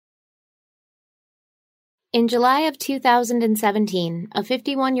In July of 2017, a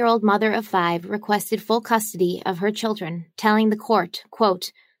 51-year-old mother of 5 requested full custody of her children, telling the court,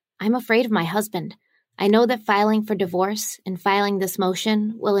 quote, "I'm afraid of my husband. I know that filing for divorce and filing this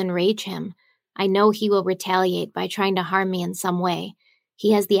motion will enrage him. I know he will retaliate by trying to harm me in some way.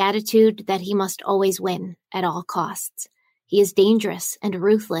 He has the attitude that he must always win at all costs. He is dangerous and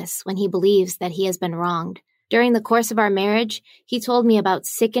ruthless when he believes that he has been wronged. During the course of our marriage, he told me about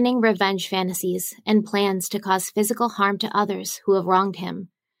sickening revenge fantasies and plans to cause physical harm to others who have wronged him.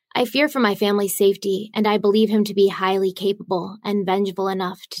 I fear for my family's safety, and I believe him to be highly capable and vengeful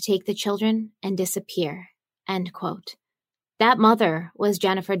enough to take the children and disappear." End quote. That mother was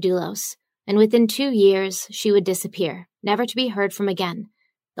Jennifer Dulos, and within 2 years, she would disappear, never to be heard from again.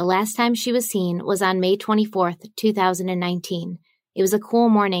 The last time she was seen was on May 24th, 2019. It was a cool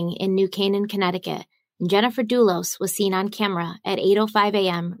morning in New Canaan, Connecticut, and Jennifer Dulos was seen on camera at 8:05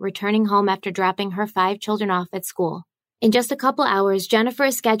 a.m. returning home after dropping her 5 children off at school. In just a couple hours, Jennifer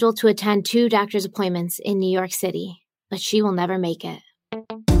is scheduled to attend 2 doctor's appointments in New York City, but she will never make it.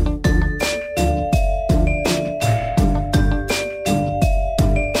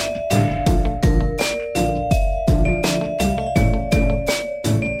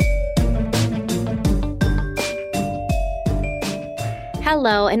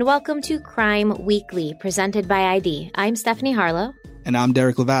 Hello, and welcome to Crime Weekly, presented by ID. I'm Stephanie Harlow. And I'm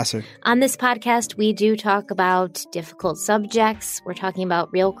Derek Levasseur. On this podcast, we do talk about difficult subjects. We're talking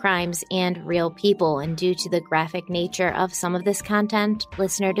about real crimes and real people. And due to the graphic nature of some of this content,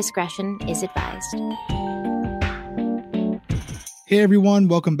 listener discretion is advised. Hey, everyone.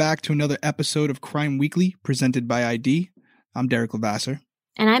 Welcome back to another episode of Crime Weekly, presented by ID. I'm Derek Levasseur.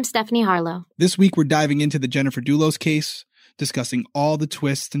 And I'm Stephanie Harlow. This week, we're diving into the Jennifer Dulos case, discussing all the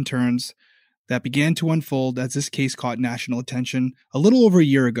twists and turns that began to unfold as this case caught national attention a little over a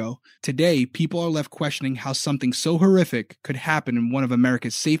year ago. Today, people are left questioning how something so horrific could happen in one of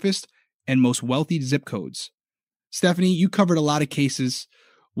America's safest and most wealthy zip codes. Stephanie, you covered a lot of cases.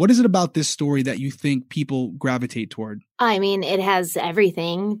 What is it about this story that you think people gravitate toward? I mean, it has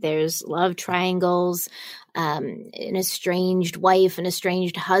everything. There's love triangles, an estranged wife, an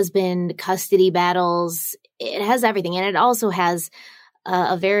estranged husband, custody battles. It has everything. And it also has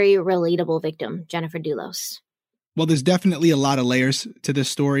a very relatable victim, Jennifer Dulos. Well, there's definitely a lot of layers to this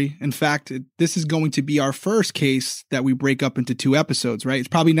story. In fact, this is going to be our first case that we break up into 2 episodes, right? It's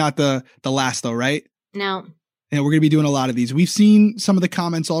probably not the last though, right? No. And we're going to be doing a lot of these. We've seen some of the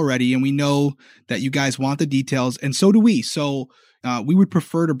comments already, and we know that you guys want the details, and so do we. So we would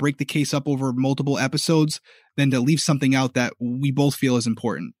prefer to break the case up over multiple episodes than to leave something out that we both feel is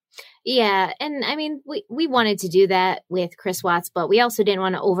important. Yeah, and I mean, we wanted to do that with Chris Watts, but we also didn't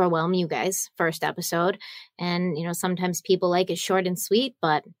want to overwhelm you guys first episode. And, you know, sometimes people like it short and sweet,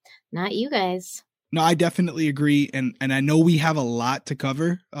 but not you guys. No, I definitely agree. And I know we have a lot to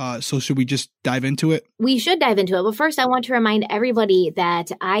cover. So should we just dive into it? We should dive into it. But first, I want to remind everybody that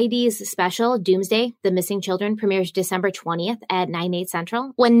ID's special, Doomsday, The Missing Children, premieres December 20th at 9/8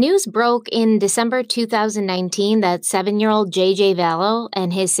 Central. When news broke in December 2019 that 7-year-old JJ Vallow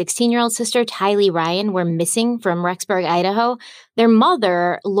and his 16-year-old sister Tylee Ryan were missing from Rexburg, Idaho, their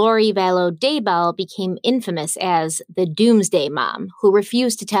mother, Lori Vallow Daybell, became infamous as the Doomsday Mom, who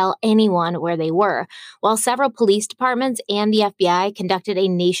refused to tell anyone where they were. While several police departments and the FBI conducted a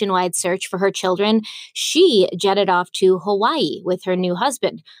nationwide search for her children, she jetted off to Hawaii with her new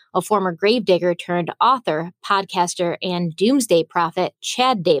husband, a former gravedigger turned author, podcaster, and doomsday prophet,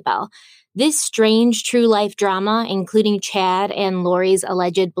 Chad Daybell. This strange true life drama, including Chad and Lori's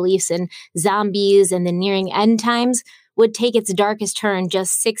alleged beliefs in zombies and the nearing end times, would take its darkest turn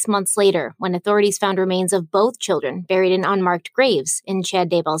just 6 months later when authorities found remains of both children buried in unmarked graves in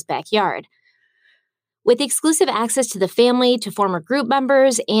Chad Daybell's backyard. With exclusive access to the family, to former group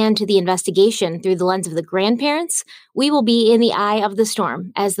members, and to the investigation through the lens of the grandparents, we will be in the eye of the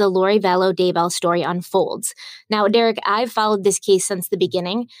storm as the Lori Vallow Daybell story unfolds. Now, Derek, I've followed this case since the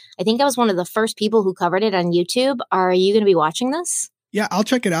beginning. I think I was one of the first people who covered it on YouTube. Are you going to be watching this? Yeah, I'll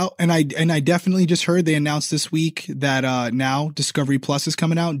check it out. And I definitely just heard they announced this week that now Discovery Plus is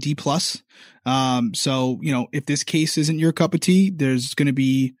coming out, D+. So, you know, if this case isn't your cup of tea, there's going to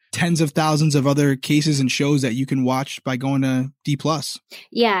be tens of thousands of other cases and shows that you can watch by going to D+.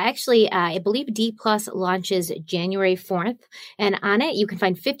 Yeah, actually, I believe D+ launches January 4th. And on it, you can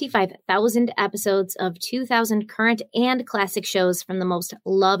find 55,000 episodes of 2,000 current and classic shows from the most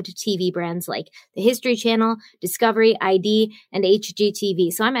loved TV brands like the History Channel, Discovery, ID, and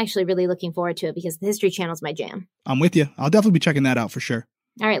HGTV. So I'm actually really looking forward to it because the History Channel is my jam. I'm with you. I'll definitely be checking that out for sure.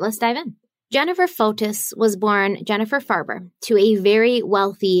 All right, let's dive in. Jennifer Fotis was born Jennifer Farber to a very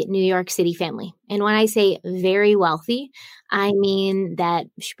wealthy New York City family. And when I say very wealthy, I mean that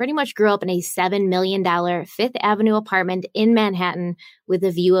she pretty much grew up in a $7 million Fifth Avenue apartment in Manhattan with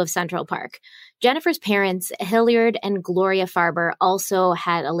a view of Central Park. Jennifer's parents, Hilliard and Gloria Farber, also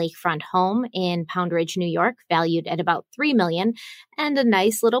had a lakefront home in Pound Ridge, New York, valued at about $3 million, and a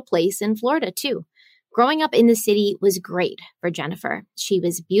nice little place in Florida, too. Growing up in the city was great for Jennifer. She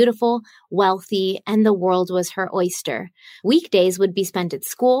was beautiful, wealthy, and the world was her oyster. Weekdays would be spent at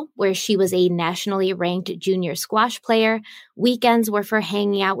school, where she was a nationally ranked junior squash player. Weekends were for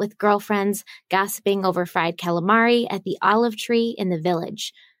hanging out with girlfriends, gossiping over fried calamari at the Olive Tree in the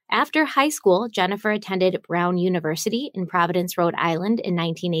Village. After high school, Jennifer attended Brown University in Providence, Rhode Island in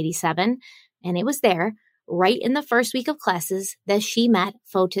 1987, and it was there, right in the first week of classes, that she met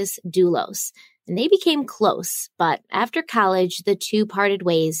Fotis Dulos. And they became close, but after college, the two parted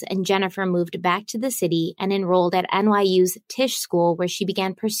ways, and Jennifer moved back to the city and enrolled at NYU's Tisch School, where she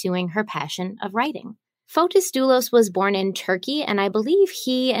began pursuing her passion of writing. Fotis Dulos was born in Turkey, and I believe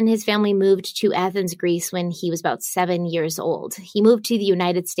he and his family moved to Athens, Greece when he was about 7 years old. He moved to the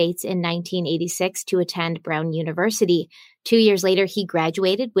United States in 1986 to attend Brown University. 2 years later, he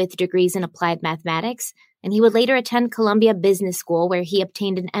graduated with degrees in applied mathematics, and he would later attend Columbia Business School, where he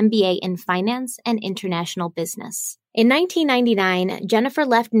obtained an MBA in finance and international business. In 1999, Jennifer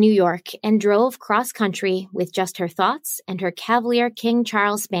left New York and drove cross-country with just her thoughts and her Cavalier King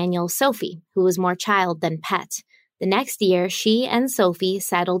Charles Spaniel, Sophie, who was more child than pet. The next year, she and Sophie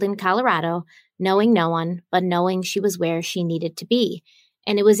settled in Colorado, knowing no one, but knowing she was where she needed to be.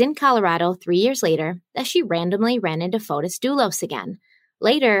 And it was in Colorado 3 years later that she randomly ran into Fotis Dulos again.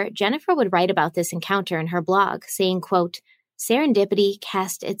 Later, Jennifer would write about this encounter in her blog, saying, quote, "Serendipity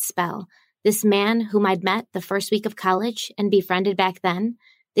cast its spell. This man whom I'd met the first week of college and befriended back then,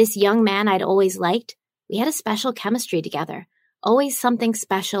 this young man I'd always liked, we had a special chemistry together, always something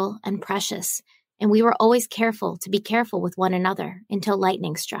special and precious, and we were always careful to be careful with one another until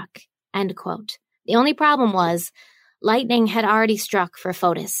lightning struck." End quote. The only problem was, lightning had already struck for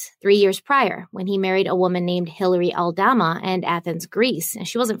Fotis 3 years prior when he married a woman named Hilary Aldama in Athens, Greece. And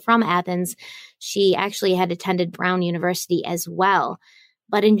she wasn't from Athens. She actually had attended Brown University as well.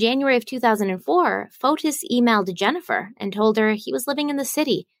 But in January of 2004, Fotis emailed Jennifer and told her he was living in the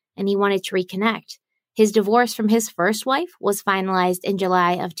city and he wanted to reconnect. His divorce from his first wife was finalized in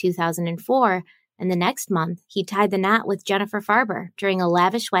July of 2004, and the next month, he tied the knot with Jennifer Farber during a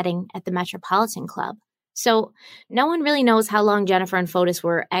lavish wedding at the Metropolitan Club. So no one really knows how long Jennifer and Fotis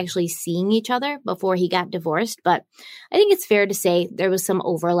were actually seeing each other before he got divorced, but I think it's fair to say there was some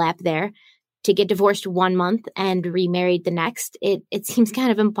overlap there. To get divorced 1 month and remarried the next, it seems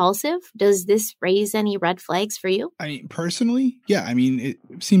kind of impulsive. Does this raise any red flags for you? I mean, personally, yeah. I mean, it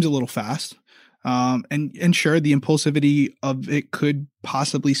seems a little fast. And sure, the impulsivity of it could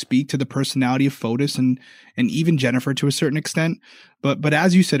possibly speak to the personality of Fotis and even Jennifer to a certain extent. But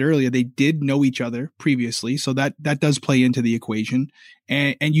as you said earlier, they did know each other previously. So that does play into the equation.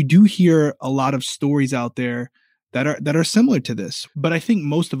 And you do hear a lot of stories out there that are similar to this. But I think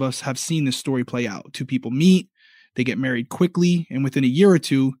most of us have seen this story play out. Two people meet, they get married quickly, and within a year or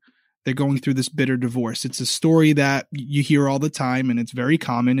two, they're going through this bitter divorce. It's a story that you hear all the time, and it's very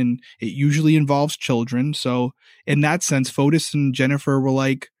common, and it usually involves children. So in that sense, Fotis and Jennifer were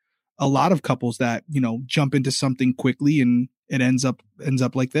like a lot of couples that, jump into something quickly and it ends up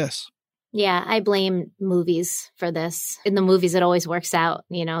like this. Yeah, I blame movies for this. In the movies, it always works out.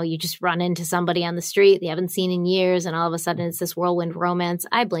 You just run into somebody on the street they haven't seen in years, and all of a sudden it's this whirlwind romance.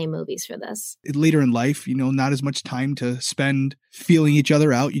 I blame movies for this. Later in life, not as much time to spend feeling each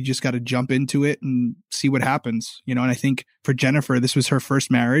other out. You just got to jump into it and see what happens. And I think for Jennifer, this was her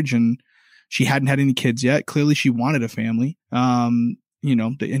first marriage, and she hadn't had any kids yet. Clearly, she wanted a family. And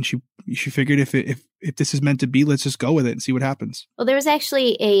she figured if this is meant to be, let's just go with it and see what happens. Well, there was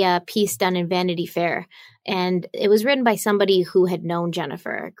actually a piece done in Vanity Fair, and it was written by somebody who had known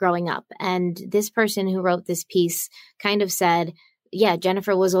Jennifer growing up. And this person who wrote this piece kind of said, yeah,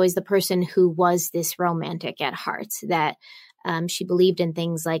 Jennifer was always the person who was this romantic at heart, that she believed in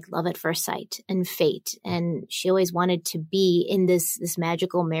things like love at first sight and fate. And she always wanted to be in this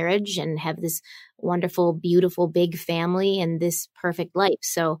magical marriage and have this wonderful, beautiful, big family and this perfect life.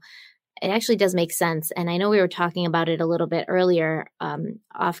 So it actually does make sense. And I know we were talking about it a little bit earlier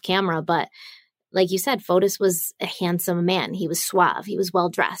off camera, but like you said, Fotis was a handsome man. He was suave. He was well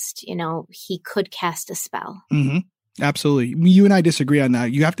dressed. He could cast a spell. Mm-hmm. Absolutely. You and I disagree on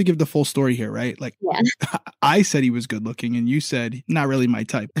that. You have to give the full story here, right? Like, yeah. I said he was good looking and you said not really my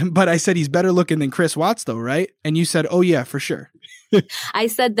type. But I said he's better looking than Chris Watts though, right? And you said, oh yeah, for sure. I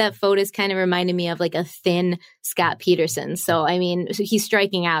said that Fotis kind of reminded me of like a thin Scott Peterson. So, I mean, he's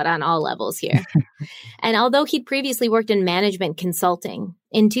striking out on all levels here. And although he'd previously worked in management consulting,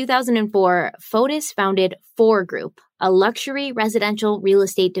 in 2004, Fotis founded Four Group, a luxury residential real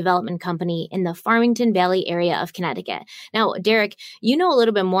estate development company in the Farmington Valley area of Connecticut. Now, Derek, you know a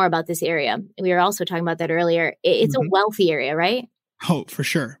little bit more about this area. We were also talking about that earlier. It's a wealthy area, right? Oh, for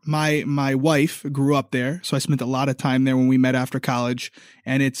sure. My wife grew up there, so I spent a lot of time there when we met after college,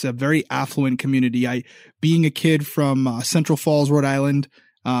 and it's a very affluent community. Being a kid from Central Falls, Rhode Island,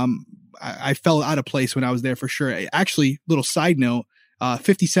 I felt out of place when I was there for sure. Actually, little side note,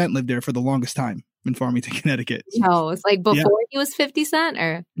 50 Cent lived there for the longest time in Farmington, Connecticut. No, it's like before he was 50 Cent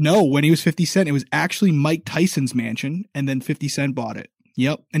or? No, when he was 50 Cent, it was actually Mike Tyson's mansion, and then 50 Cent bought it.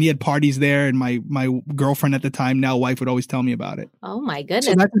 Yep. And he had parties there, and my girlfriend at the time, now wife, would always tell me about it. Oh my goodness.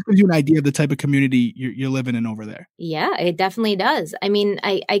 So that just gives you an idea of the type of community you're living in over there. Yeah, it definitely does. I mean,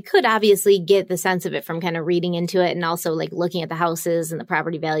 I could obviously get the sense of it from kind of reading into it and also like looking at the houses and the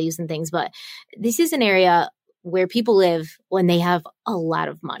property values and things. But this is an area where people live when they have a lot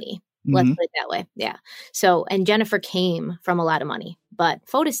of money. Let's put it that way. Yeah. So, and Jennifer came from a lot of money, but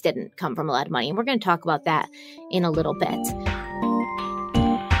Fotis didn't come from a lot of money. And we're going to talk about that in a little bit.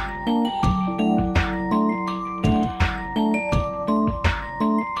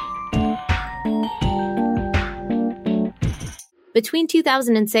 Between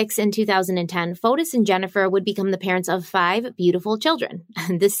 2006 and 2010, Fotis and Jennifer would become the parents of 5 beautiful children.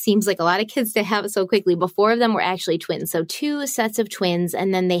 And this seems like a lot of kids to have so quickly, but 4 of them were actually twins. So 2 sets of twins,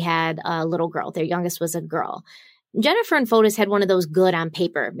 and then they had a little girl. Their youngest was a girl. Jennifer and Fotis had one of those good on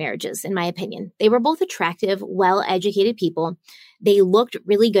paper marriages, in my opinion. They were both attractive, well-educated people. They looked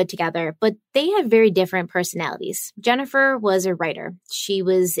really good together, but they had very different personalities. Jennifer was a writer. She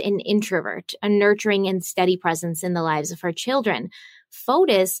was an introvert, a nurturing and steady presence in the lives of her children.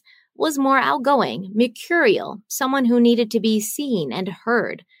 Fotis was more outgoing, mercurial, someone who needed to be seen and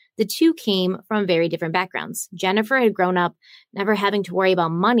heard. The two came from very different backgrounds. Jennifer had grown up never having to worry about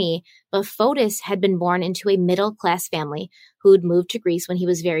money, but Fotis had been born into a middle-class family who'd moved to Greece when he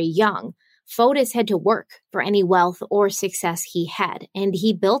was very young. Fotis had to work for any wealth or success he had, and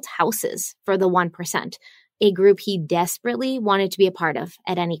he built houses for the 1%, a group he desperately wanted to be a part of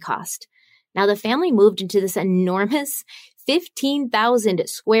at any cost. Now, the family moved into this enormous 15,000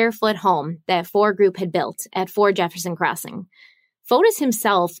 square foot home that Four Group had built at 4 Jefferson Crossing. Fotis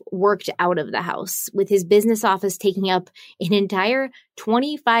himself worked out of the house, with his business office taking up an entire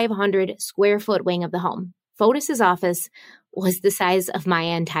 2,500 square foot wing of the home. Fotis's office was the size of my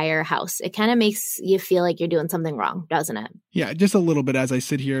entire house. It kind of makes you feel like you're doing something wrong, doesn't it? Yeah, just a little bit as I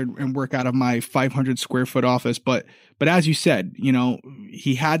sit here and work out of my 500 square foot office. But as you said, you know,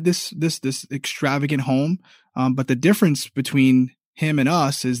 he had this extravagant home. But the difference between him and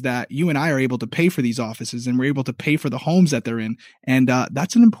us is that you and I are able to pay for these offices, and we're able to pay for the homes that they're in. And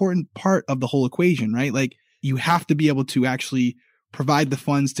that's an important part of the whole equation, right? Like, you have to be able to actually provide the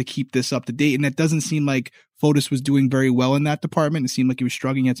funds to keep this up to date. And it doesn't seem like Fotis was doing very well in that department. It seemed like he was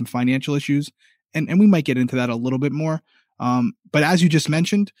struggling, he had some financial issues. And we might get into that a little bit more. But as you just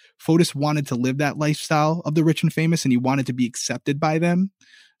mentioned, Fotis wanted to live that lifestyle of the rich and famous, and he wanted to be accepted by them.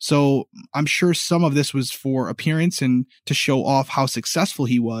 So I'm sure some of this was for appearance and to show off how successful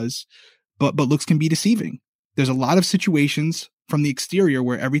he was, but looks can be deceiving. There's a lot of situations from the exterior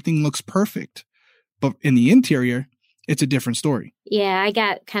where everything looks perfect, but in the interior, it's a different story. Yeah, I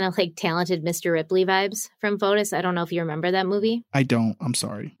got kind of like Talented Mr. Ripley vibes from Fotis. I don't know if you remember that movie. I don't. I'm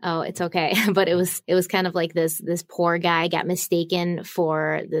sorry. Oh, it's okay. But it was kind of like this poor guy got mistaken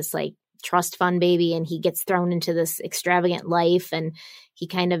for this like trust fund baby, and he gets thrown into this extravagant life, and he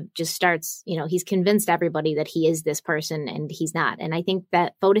kind of just starts, you know, he's convinced everybody that he is this person, and he's not. And I think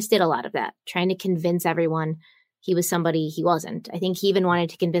that Fotis did a lot of that, trying to convince everyone he was somebody he wasn't. I think he even wanted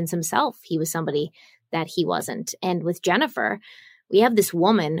to convince himself he was somebody that he wasn't. And with Jennifer, we have this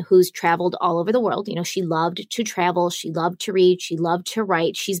woman who's traveled all over the world. You know, she loved to travel. She loved to read. She loved to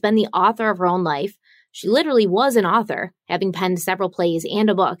write. She's been the author of her own life. She literally was an author, having penned several plays and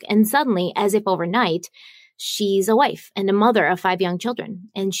a book. And suddenly, as if overnight, she's a wife and a mother of 5 young children.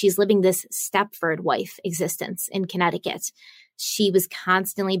 And she's living this Stepford wife existence in Connecticut. She was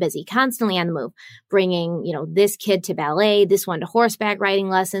constantly busy, constantly on the move, bringing, you know, this kid to ballet, this one to horseback riding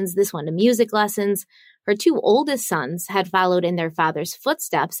lessons, this one to music lessons. Her 2 oldest sons had followed in their father's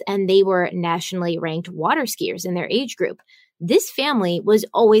footsteps, and they were nationally ranked water skiers in their age group. This family was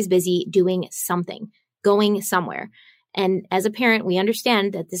always busy doing something, going somewhere. And as a parent, we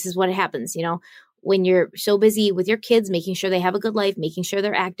understand that this is what happens, you know, when you're so busy with your kids, making sure they have a good life, making sure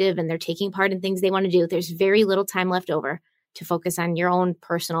they're active and they're taking part in things they want to do. There's very little time left over to focus on your own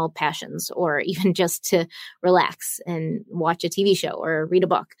personal passions, or even just to relax and watch a TV show or read a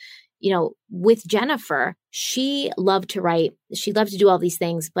book. With Jennifer, she loved to write. She loved to do all these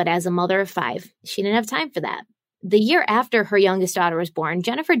things. But as a mother of 5, she didn't have time for that. The year after her youngest daughter was born,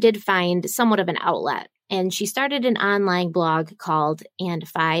 Jennifer did find somewhat of an outlet. And she started an online blog called And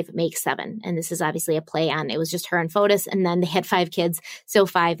 5 Makes 7. And this is obviously a play on, it was just her and Fotis. And then they had 5 kids. So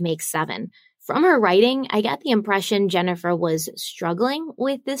 5 makes 7. From her writing, I got the impression Jennifer was struggling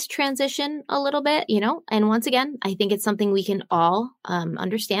with this transition a little bit, and once again, I think it's something we can all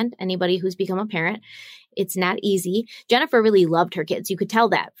understand, anybody who's become a parent. It's not easy. Jennifer really loved her kids. You could tell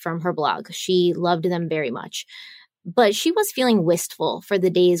that from her blog. She loved them very much. But she was feeling wistful for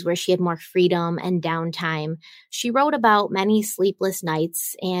the days where she had more freedom and downtime. She wrote about many sleepless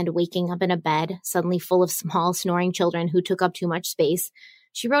nights and waking up in a bed suddenly full of small, snoring children who took up too much space.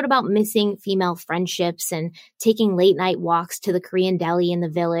 She wrote about missing female friendships and taking late night walks to the Korean deli in the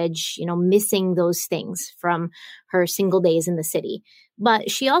village, missing those things from her single days in the city.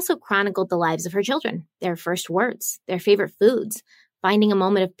 But she also chronicled the lives of her children, their first words, their favorite foods, finding a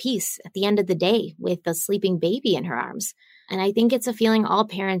moment of peace at the end of the day with a sleeping baby in her arms. And I think it's a feeling all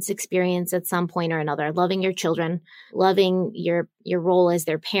parents experience at some point or another, loving your children, loving your role as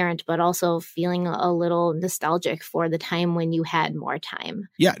their parent, but also feeling a little nostalgic for the time when you had more time.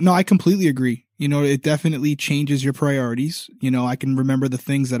 Yeah, no, I completely agree. It definitely changes your priorities. I can remember the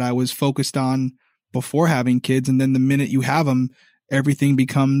things that I was focused on before having kids. And then the minute you have them, everything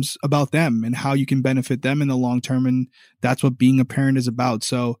becomes about them and how you can benefit them in the long term. And that's what being a parent is about.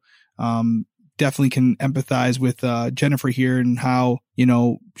 So, definitely can empathize with Jennifer here and how,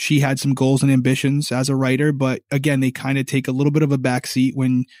 she had some goals and ambitions as a writer. But again, they kind of take a little bit of a backseat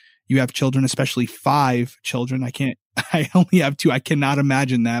when you have children, especially 5 children. I only have 2. I cannot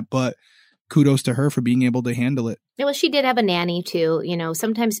imagine that. But kudos to her for being able to handle it. Well, she did have a nanny too.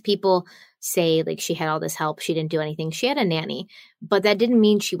 Sometimes people say like she had all this help, she didn't do anything. She had a nanny, but that didn't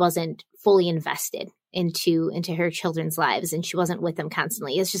mean she wasn't fully invested into her children's lives and she wasn't with them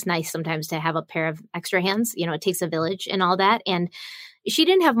constantly. It's just nice sometimes to have a pair of extra hands. It takes a village and all that. And she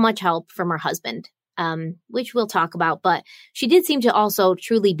didn't have much help from her husband, which we'll talk about, but she did seem to also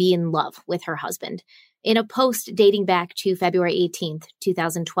truly be in love with her husband. In a post dating back to February 18th,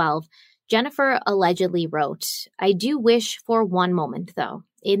 2012, Jennifer allegedly wrote, "I do wish for one moment, though,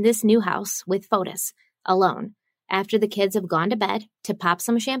 in this new house with Fotis, alone, after the kids have gone to bed, to pop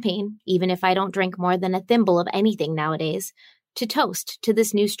some champagne, even if I don't drink more than a thimble of anything nowadays, to toast to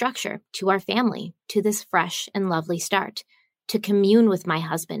this new structure, to our family, to this fresh and lovely start, to commune with my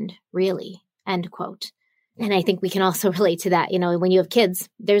husband, really," end quote. And I think we can also relate to that. When you have kids,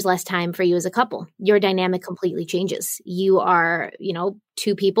 there's less time for you as a couple. Your dynamic completely changes. You are,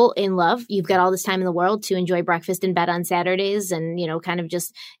 2 people in love. You've got all this time in the world to enjoy breakfast in bed on Saturdays and, kind of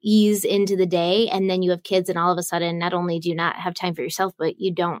just ease into the day. And then you have kids and all of a sudden, not only do you not have time for yourself, but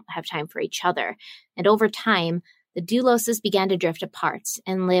you don't have time for each other. And over time, the Duloses began to drift apart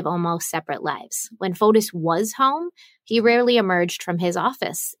and live almost separate lives. When Fotis was home, he rarely emerged from his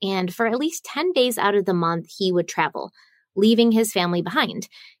office, and for at least 10 days out of the month, he would travel, leaving his family behind.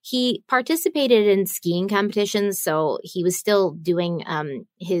 He participated in skiing competitions, so he was still doing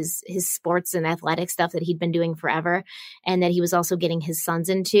his sports and athletic stuff that he'd been doing forever, and that he was also getting his sons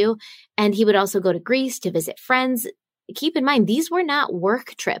into. And he would also go to Greece to visit friends. Keep in mind, these were not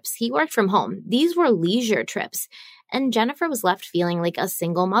work trips. He worked from home. These were leisure trips. And Jennifer was left feeling like a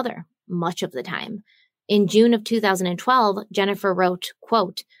single mother much of the time. In June of 2012, Jennifer wrote,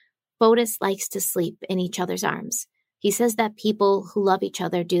 quote, "Fotis likes to sleep in each other's arms. He says that people who love each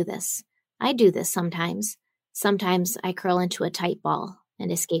other do this. I do this sometimes. Sometimes I curl into a tight ball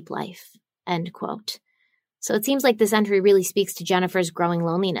and escape life," end quote. So it seems like this entry really speaks to Jennifer's growing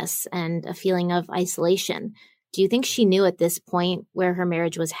loneliness and a feeling of isolation. Do you think she knew at this point where her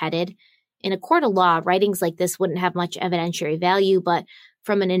marriage was headed? In a court of law, writings like this wouldn't have much evidentiary value, but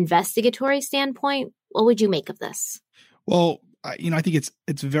from an investigatory standpoint, what would you make of this? Well, I think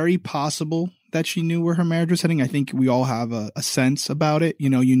it's very possible that she knew where her marriage was heading. I think we all have a sense about it. You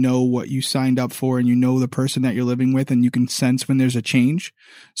know what you signed up for and you know the person that you're living with and you can sense when there's a change.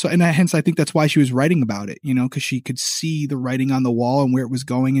 So, and hence I think that's why she was writing about it, because she could see the writing on the wall and where it was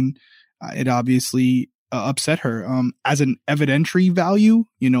going. And it obviously upset her. As an evidentiary value,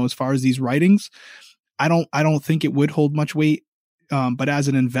 as far as these writings, I don't think it would hold much weight. But as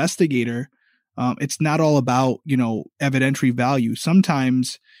an investigator, it's not all about, evidentiary value.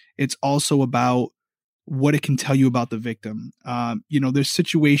 Sometimes it's also about what it can tell you about the victim. There's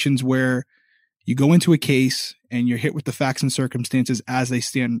situations where you go into a case and you're hit with the facts and circumstances as they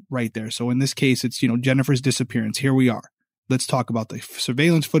stand right there. So in this case, it's, Jennifer's disappearance. Here we are. Let's talk about the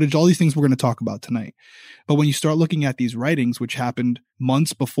surveillance footage, all these things we're going to talk about tonight. But when you start looking at these writings, which happened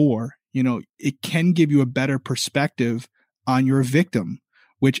months before, it can give you a better perspective on your victim,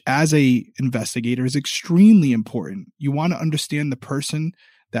 which as a investigator is extremely important. You want to understand the person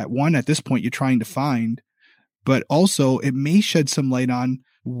that one, at this point, you're trying to find, but also it may shed some light on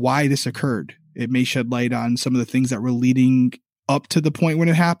why this occurred. It may shed light on some of the things that were leading up to the point when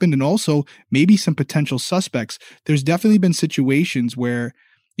it happened, and also maybe some potential suspects. There's definitely been situations where,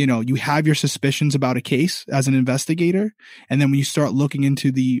 you have your suspicions about a case as an investigator, and then when you start looking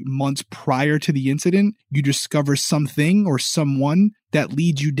into the months prior to the incident, you discover something or someone that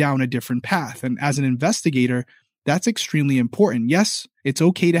leads you down a different path. And as an investigator, that's extremely important. Yes, it's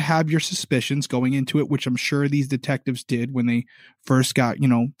okay to have your suspicions going into it, which I'm sure these detectives did when they first got,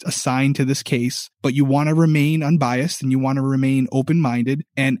 assigned to this case, but you want to remain unbiased and you want to remain open-minded.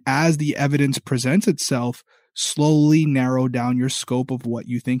 And as the evidence presents itself, slowly narrow down your scope of what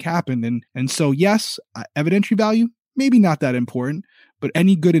you think happened. And so, yes, evidentiary value, maybe not that important, but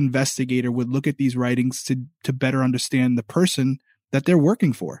any good investigator would look at these writings to better understand the person that they're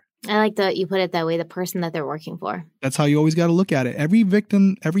working for. I like that you put it that way, the person that they're working for. That's how you always got to look at it. Every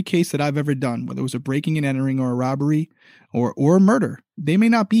victim, every case that I've ever done, whether it was a breaking and entering or a robbery or a murder, they may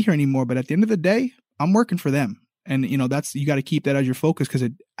not be here anymore, but at the end of the day, I'm working for them. And, you got to keep that as your focus, because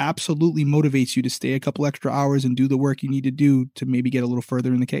it absolutely motivates you to stay a couple extra hours and do the work you need to do to maybe get a little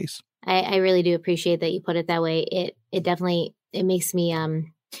further in the case. I really do appreciate that you put it that way. It definitely, it makes me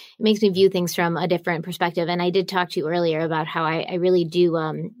view things from a different perspective. And I did talk to you earlier about how I really do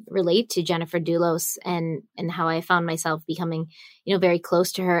relate to Jennifer Dulos and how I found myself becoming, very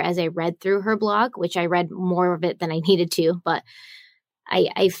close to her as I read through her blog, which I read more of it than I needed to. But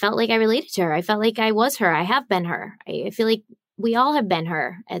I felt like I related to her. I felt like I was her. I have been her. I feel like we all have been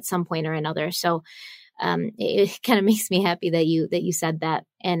her at some point or another. So it kind of makes me happy that you said that.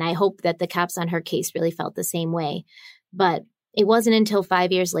 And I hope that the cops on her case really felt the same way. But it wasn't until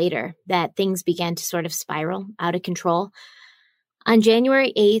 5 years later that things began to sort of spiral out of control. On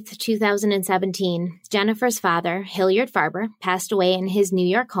January 8th, 2017, Jennifer's father, Hilliard Farber, passed away in his New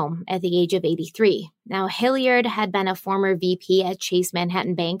York home at the age of 83. Now, Hilliard had been a former VP at Chase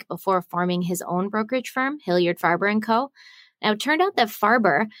Manhattan Bank before forming his own brokerage firm, Hilliard Farber & Co. Now, it turned out that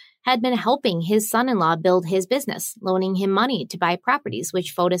Farber had been helping his son-in-law build his business, loaning him money to buy properties,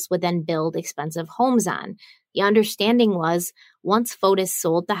 which Fotis would then build expensive homes on. The understanding was, once Fotis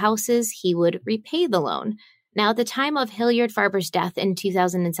sold the houses, he would repay the loan. Now, at the time of Hilliard Farber's death in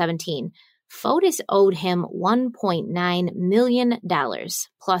 2017, Fotis owed him $1.9 million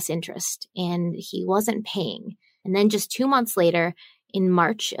plus interest, and he wasn't paying. And then just 2 months later, in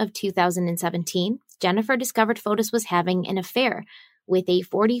March of 2017, Jennifer discovered Fotis was having an affair with a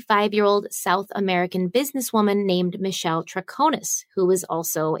 45-year-old South American businesswoman named Michelle Traconis, who was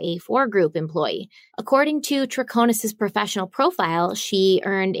also a Four Group employee. According to Traconis' professional profile, she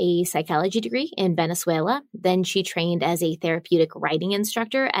earned a psychology degree in Venezuela. Then she trained as a therapeutic writing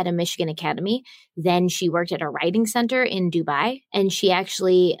instructor at a Michigan academy. Then she worked at a writing center in Dubai, and she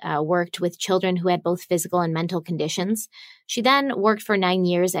actually worked with children who had both physical and mental conditions. She then worked for 9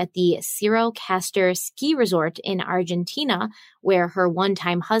 years at the Cerro Castor ski resort in Argentina, where her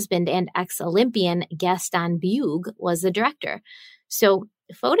one-time husband and ex-Olympian Gaston Bugue was the director. So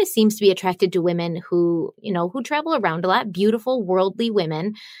Fotis seems to be attracted to women who travel around a lot, beautiful, worldly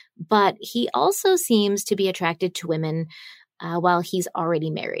women, but he also seems to be attracted to women while he's already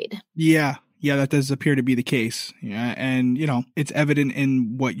married. Yeah, that does appear to be the case. Yeah, and it's evident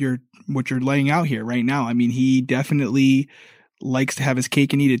in what you're laying out here right now. I mean, he definitely likes to have his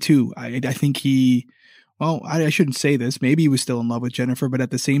cake and eat it too. I think I shouldn't say this. Maybe he was still in love with Jennifer, but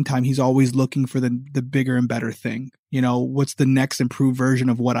at the same time, he's always looking for the bigger and better thing. What's the next improved version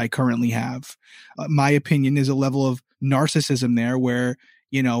of what I currently have? My opinion is a level of narcissism there where,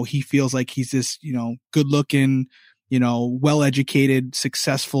 he feels like he's this, good looking, well-educated,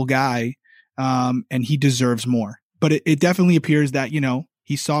 successful guy. And he deserves more. But it definitely appears that,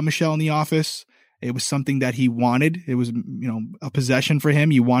 he saw Michelle in the office. It was something that he wanted. It was, a possession for him.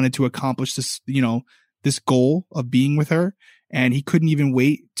 He wanted to accomplish this, this goal of being with her. And he couldn't even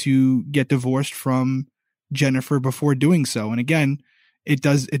wait to get divorced from Jennifer before doing so. And again, it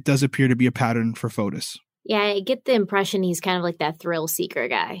does appear to be a pattern for Fotis. Yeah, I get the impression he's kind of like that thrill seeker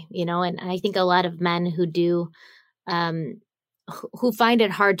guy, and I think a lot of men who do, who find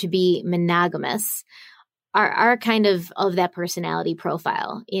it hard to be monogamous are kind of that personality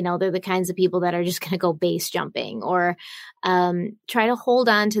profile. You know, they're the kinds of people that are just going to go base jumping or try to hold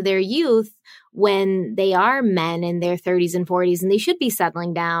on to their youth when they are men in their 30s and 40s and they should be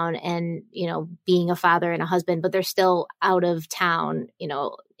settling down and, you know, being a father and a husband, but they're still out of town, you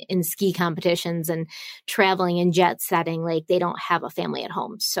know, in ski competitions and traveling and jet setting, like they don't have a family at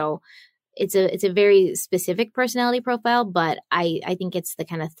home. So it's a very specific personality profile, but I think it's the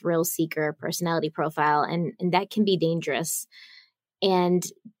kind of thrill seeker personality profile, and that can be dangerous. And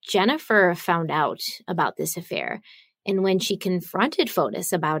Jennifer found out about this affair. And when she confronted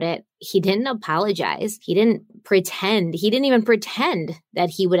Fotis about it, he didn't apologize. He didn't pretend. He didn't even pretend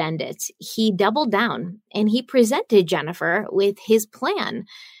that he would end it. He doubled down and he presented Jennifer with his plan.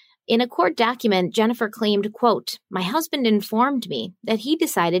 In a court document, Jennifer claimed, quote, "My husband informed me that he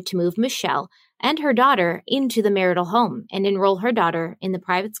decided to move Michelle and her daughter into the marital home and enroll her daughter in the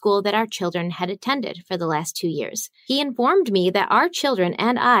private school that our children had attended for the last 2 years. He informed me that our children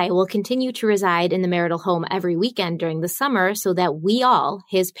and I will continue to reside in the marital home every weekend during the summer so that we all,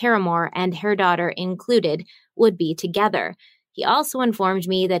 his paramour and her daughter included, would be together. He also informed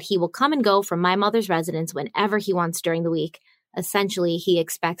me that he will come and go from my mother's residence whenever he wants during the week. Essentially, he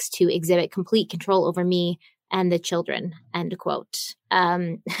expects to exhibit complete control over me and the children," end quote.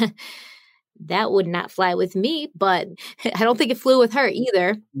 That would not fly with me, but I don't think it flew with her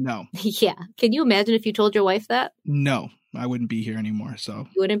either. No. Yeah. Can you imagine if you told your wife that? No, I wouldn't be here anymore. So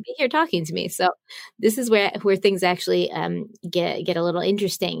you wouldn't be here talking to me. So this is where things actually get a little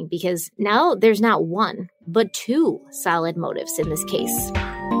interesting, because now there's not one, but two solid motives in this case.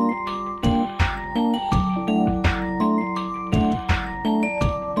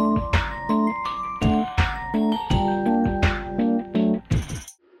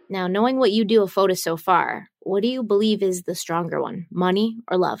 Now, knowing what you do of Fotis so far, what do you believe is the stronger one, money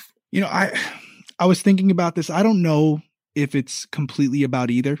or love? You know, I was thinking about this. I don't know if it's completely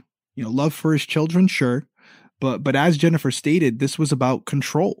about either. You know, love for his children, sure. But as Jennifer stated, this was about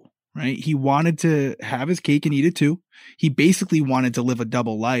control, right? He wanted to have his cake and eat it too. He basically wanted to live a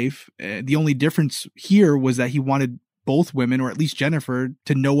double life. The only difference here was that he wanted both women, or at least Jennifer,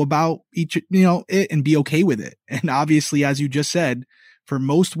 to know about each, you know, it and be okay with it. And obviously, as you just said, for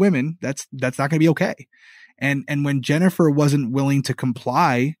most women, that's not going to be okay. And when Jennifer wasn't willing to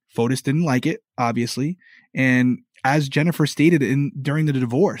comply, Fotis didn't like it, obviously. And as Jennifer stated during the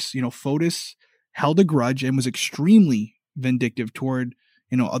divorce, you know, Fotis held a grudge and was extremely vindictive toward,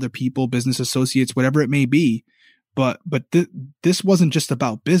 you know, other people, business associates, whatever it may be. But this wasn't just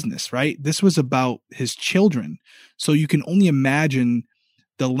about business, right? This was about his children. So you can only imagine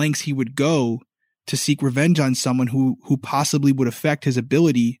the lengths he would go to seek revenge on someone who possibly would affect his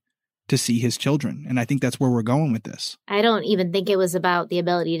ability to see his children. And I think that's where we're going with this. I don't even think it was about the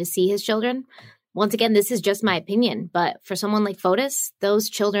ability to see his children. Once again, this is just my opinion, but for someone like Fotis, those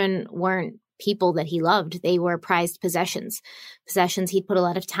children weren't people that he loved. They were prized possessions he'd put a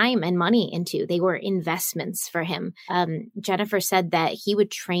lot of time and money into. They were investments for him. Jennifer said that he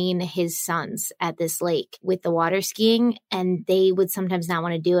would train his sons at this lake with the water skiing, and they would sometimes not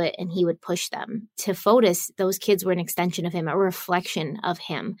want to do it, and he would push them. To Fotis, those kids were an extension of him, a reflection of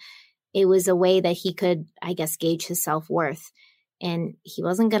him. It was a way that he could, I guess, gauge his self-worth. And he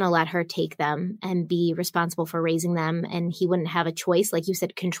wasn't going to let her take them and be responsible for raising them. And he wouldn't have a choice, like you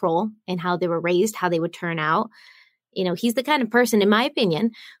said, control in how they were raised, how they would turn out. You know, he's the kind of person, in my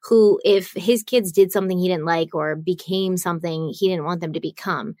opinion, who if his kids did something he didn't like or became something he didn't want them to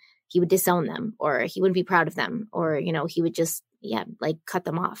become, he would disown them, or he wouldn't be proud of them, or, you know, he would just, like cut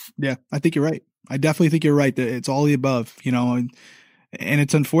them off. Yeah, I think you're right. I definitely think you're right. That it's all the above, you know, and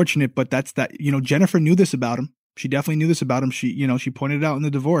it's unfortunate, but that's that, you know, Jennifer knew this about him. She definitely knew this about him. She pointed it out in the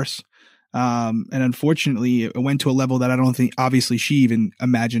divorce. And unfortunately, it went to a level that I don't think, obviously, she even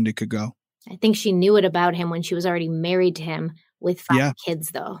imagined it could go. I think she knew it about him when she was already married to him with 5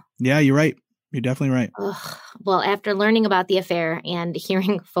 kids, though. Yeah, you're right. You're definitely right. Ugh. Well, after learning about the affair and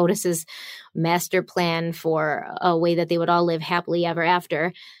hearing Fotis's master plan for a way that they would all live happily ever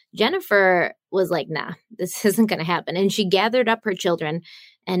after, Jennifer was like, nah, this isn't going to happen. And she gathered up her children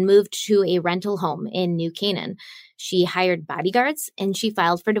and moved to a rental home in New Canaan. She hired bodyguards and she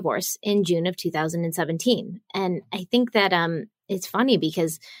filed for divorce in June of 2017. And I think that it's funny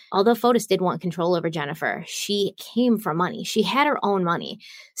because although Fotis did want control over Jennifer, she came from money. She had her own money.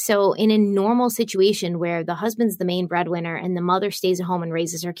 So in a normal situation where the husband's the main breadwinner and the mother stays at home and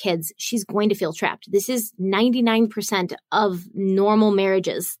raises her kids, she's going to feel trapped. This is 99% of normal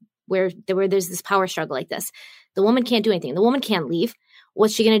marriages where there's this power struggle like this. The woman can't do anything. The woman can't leave.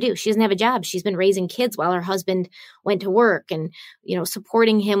 What's she going to do? She doesn't have a job. She's been raising kids while her husband went to work and,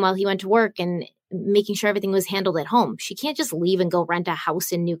 supporting him while he went to work. And making sure everything was handled at home. She can't just leave and go rent a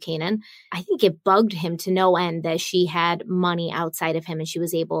house in New Canaan. I think it bugged him to no end that she had money outside of him and she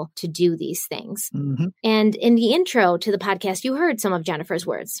was able to do these things. Mm-hmm. And in the intro to the podcast, you heard some of Jennifer's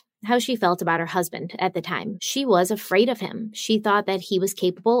words, how she felt about her husband at the time. She was afraid of him. She thought that he was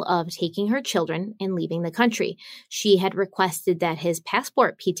capable of taking her children and leaving the country. She had requested that his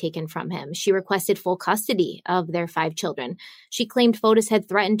passport be taken from him. She requested full custody of their 5 children. She claimed Fotis had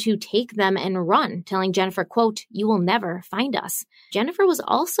threatened to take them and run, telling Jennifer, quote, "You will never find us." Jennifer was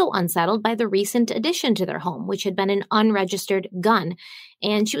also unsettled by the recent addition to their home, which had been an unregistered gun.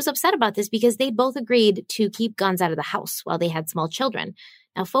 And she was upset about this because they both agreed to keep guns out of the house while they had small children.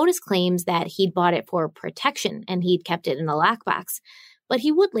 Now, Fotis claims that he'd bought it for protection and he'd kept it in a lockbox, but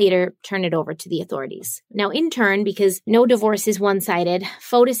he would later turn it over to the authorities. Now, in turn, because no divorce is one-sided,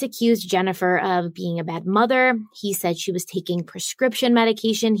 Fotis accused Jennifer of being a bad mother. He said she was taking prescription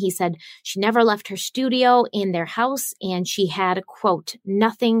medication. He said she never left her studio in their house, and she had, quote,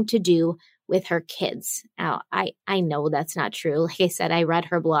 nothing to do with her kids. Now, I know that's not true. Like I said, I read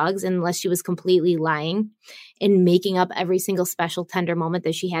her blogs, and unless she was completely lying and making up every single special tender moment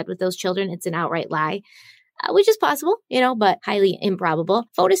that she had with those children, it's an outright lie, which is possible, but highly improbable.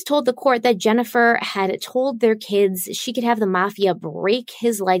 Fotis told the court that Jennifer had told their kids she could have the mafia break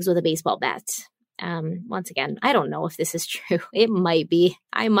his legs with a baseball bat. Once again, I don't know if this is true. It might be.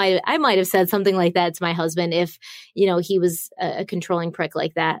 I might have said something like that to my husband if, he was a controlling prick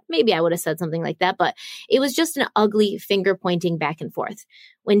like that. Maybe I would have said something like that, but it was just an ugly finger pointing back and forth.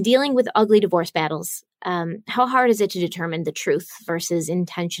 When dealing with ugly divorce battles, how hard is it to determine the truth versus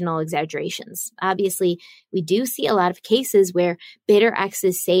intentional exaggerations? Obviously, we do see a lot of cases where bitter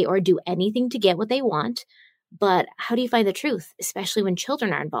exes say or do anything to get what they want. But how do you find the truth, especially when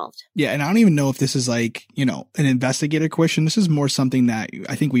children are involved? Yeah. And I don't even know if this is like, an investigator question. This is more something that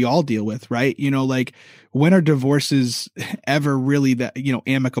I think we all deal with, right? Like when are divorces ever really that,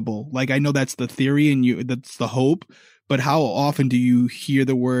 amicable? Like I know that's the theory and that's the hope, but how often do you hear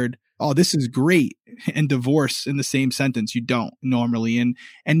the word, oh, this is great, and divorce in the same sentence? You don't normally. And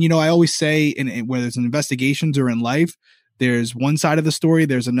I always say whether it's in investigations or in life, there's one side of the story,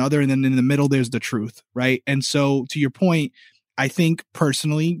 there's another, and then in the middle, there's the truth, right? And so to your point, I think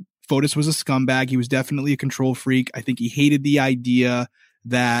personally, Fotis was a scumbag. He was definitely a control freak. I think he hated the idea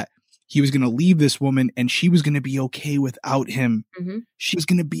that he was going to leave this woman and she was going to be okay without him. Mm-hmm. She was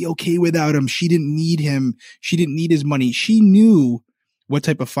going to be okay without him. She didn't need him. She didn't need his money. She knew what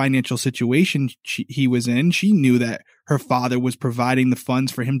type of financial situation he was in. She knew that her father was providing the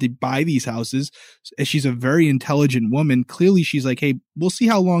funds for him to buy these houses. She's a very intelligent woman. Clearly, she's like, hey, we'll see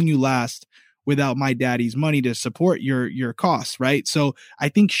how long you last without my daddy's money to support your costs, right? So I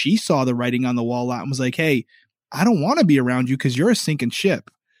think she saw the writing on the wall and was like, hey, I don't want to be around you because you're a sinking ship.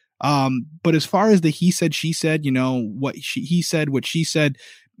 But as far as the he said, she said, he said, what she said,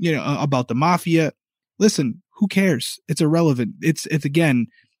 about the mafia, listen, who cares? It's irrelevant. It's again,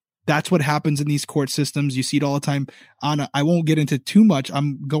 that's what happens in these court systems. You see it all the time. Anna, I won't get into too much.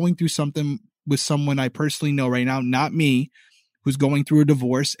 I'm going through something with someone I personally know right now, not me, who's going through a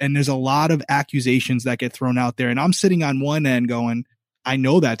divorce. And there's a lot of accusations that get thrown out there. And I'm sitting on one end going, I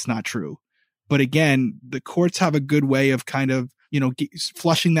know that's not true. But again, the courts have a good way of kind of,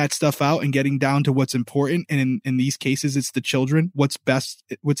 flushing that stuff out and getting down to what's important. And in these cases, it's the children, what's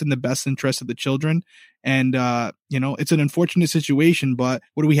in the best interest of the children. And, it's an unfortunate situation, but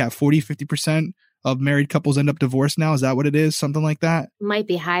what do we have? 40-50% of married couples end up divorced now. Is that what it is? Something like that? Might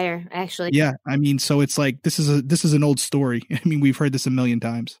be higher, actually. Yeah. I mean, so it's like, this is an old story. I mean, we've heard this a million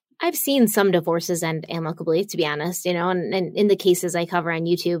times. I've seen some divorces end amicably, to be honest, and in the cases I cover on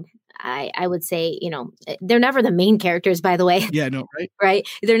YouTube, I would say, they're never the main characters, by the way. Yeah, no, right. Right.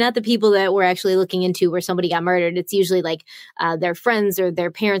 They're not the people that we're actually looking into where somebody got murdered. It's usually like their friends or their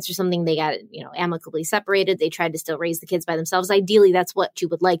parents or something. They got, amicably separated. They tried to still raise the kids by themselves. Ideally, that's what you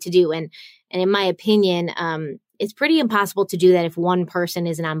would like to do. And in my opinion, it's pretty impossible to do that if one person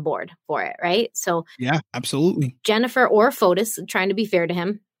isn't on board for it. Right. So yeah, absolutely. Jennifer or Fotis, trying to be fair to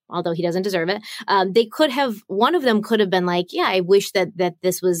him, although he doesn't deserve it, one of them could have been like, yeah, I wish that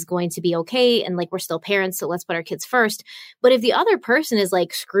this was going to be okay. And like, we're still parents, so let's put our kids first. But if the other person is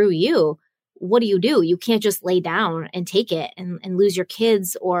like, screw you, what do? You can't just lay down and take it and lose your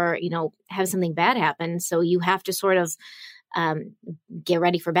kids or, have something bad happen. So you have to sort of get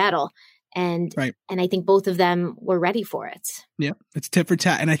ready for battle. And right. And I think both of them were ready for it. Yeah, it's tit for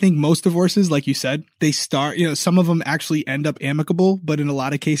tat. And I think most divorces, like you said, they start, some of them actually end up amicable. But in a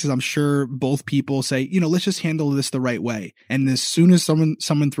lot of cases, I'm sure both people say, let's just handle this the right way. And as soon as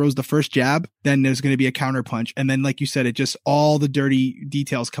someone throws the first jab, then there's going to be a counterpunch. And then, like you said, it just all the dirty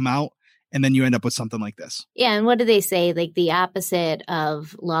details come out. And then you end up with something like this. Yeah. And what do they say? Like the opposite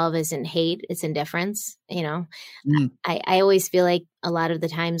of love isn't hate, it's indifference. I always feel like a lot of the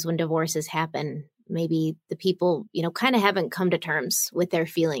times when divorces happen, maybe the people, kind of haven't come to terms with their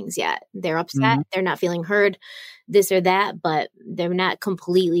feelings yet. They're upset. They're not feeling heard, this or that, but they're not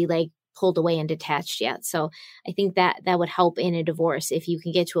completely like pulled away and detached yet. So I think that would help in a divorce if you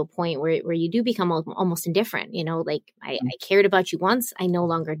can get to a point where you do become almost indifferent, like I cared about you once, I no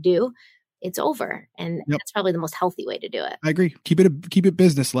longer do. It's over. And that's probably the most healthy way to do it. I agree. Keep it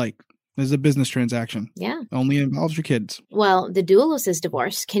business-like. This is a business transaction. Yeah. Only involves your kids. Well, the Dulos'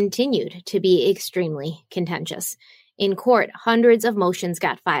 divorce continued to be extremely contentious. In court, hundreds of motions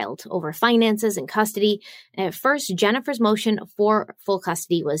got filed over finances and custody. At first, Jennifer's motion for full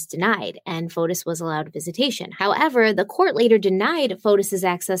custody was denied, and Fotis was allowed visitation. However, the court later denied Fotis'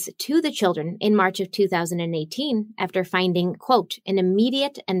 access to the children in March of 2018 after finding, quote, an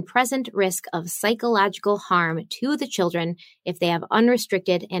immediate and present risk of psychological harm to the children if they have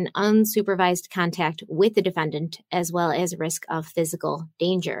unrestricted and unsupervised contact with the defendant, as well as risk of physical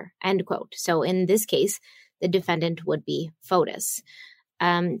danger, end quote. So in this case, the defendant would be Fotis.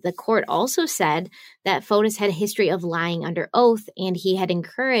 The court also said that Fotis had a history of lying under oath, and he had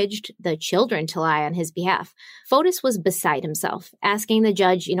encouraged the children to lie on his behalf. Fotis was beside himself, asking the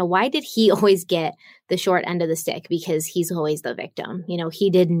judge, why did he always get the short end of the stick? Because he's always the victim.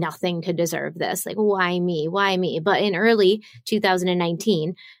 He did nothing to deserve this. Like, why me? Why me? But in early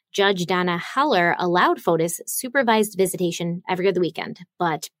 2019, Judge Donna Heller allowed Fotis supervised visitation every other weekend,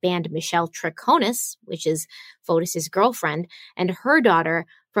 but banned Michelle Triconis, which is Fotis' girlfriend, and her daughter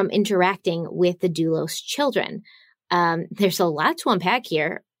from interacting with the Dulos children. There's a lot to unpack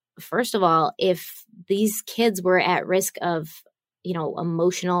here. First of all, if these kids were at risk of,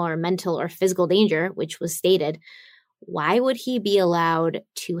 emotional or mental or physical danger, which was stated, why would he be allowed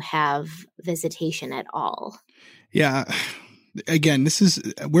to have visitation at all? Yeah. Again,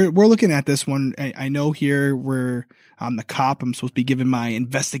 we're looking at this one. I know here I'm the cop. I'm supposed to be giving my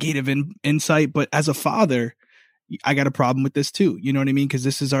investigative insight, but as a father, I got a problem with this too. You know what I mean? Because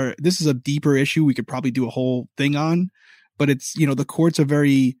this is a deeper issue. We could probably do a whole thing on, but it's, the courts are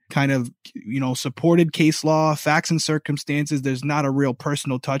very kind of, supported case law, facts and circumstances. There's not a real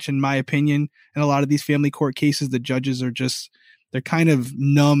personal touch, in my opinion. In a lot of these family court cases, the judges are they're kind of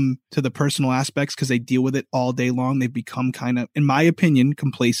numb to the personal aspects because they deal with it all day long. They've become kind of, in my opinion,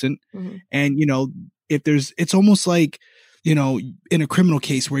 complacent. Mm-hmm. And, it's almost like, in a criminal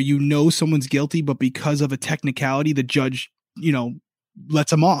case where someone's guilty, but because of a technicality, the judge,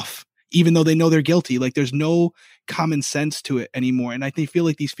 lets them off, even though they know they're guilty. Like there's no common sense to it anymore. And I feel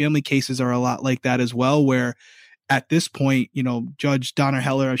like these family cases are a lot like that as well, where at this point, Judge Donna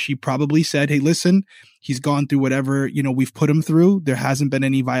Heller, she probably said, hey, listen, he's gone through whatever, we've put him through. There hasn't been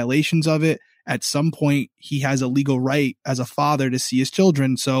any violations of it. At some point, he has a legal right as a father to see his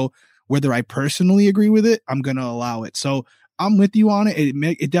children. So whether I personally agree with it, I'm going to allow it. So I'm with you on it.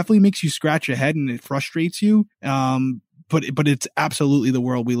 It definitely makes you scratch your head and it frustrates you. But it's absolutely the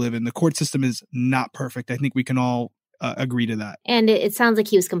world we live in. The court system is not perfect. I think we can all agree to that. And it sounds like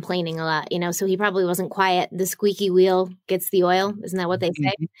he was complaining a lot, so he probably wasn't quiet. The squeaky wheel gets the oil. Isn't that what they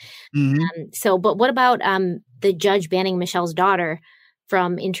say? Mm-hmm. But what about the judge banning Michelle's daughter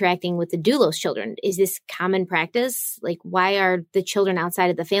from interacting with the Dulos children? Is this common practice? Like, why are the children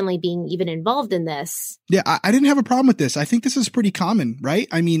outside of the family being even involved in this? Yeah, I didn't have a problem with this. I think this is pretty common, right?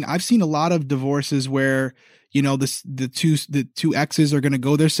 I mean, I've seen a lot of divorces where the two exes are going to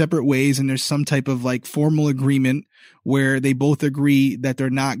go their separate ways, and there's some type of like formal agreement where they both agree that they're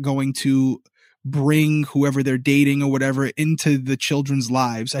not going to bring whoever they're dating or whatever into the children's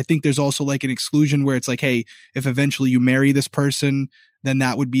lives. I think there's also like an exclusion where it's like, hey, if eventually you marry this person, then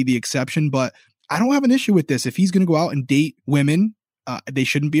that would be the exception. But I don't have an issue with this. If he's going to go out and date women, they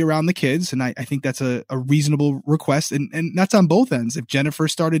shouldn't be around the kids. And I think that's a reasonable request. And that's on both ends. If Jennifer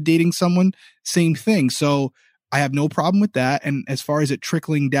started dating someone, same thing. So I have no problem with that. And as far as it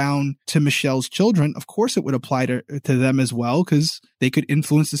trickling down to Michelle's children, of course it would apply to them as well, because they could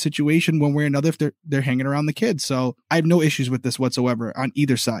influence the situation one way or another if they're hanging around the kids. So I have no issues with this whatsoever on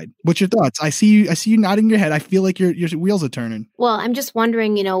either side. What's your thoughts? I see you nodding your head. I feel like your wheels are turning. Well, I'm just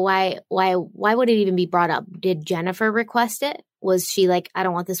wondering, why would it even be brought up? Did Jennifer request it? Was she like, I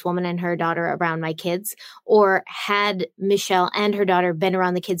don't want this woman and her daughter around my kids? Or had Michelle and her daughter been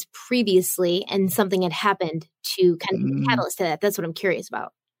around the kids previously and something had happened to kind of be a catalyst to that? That's what I'm curious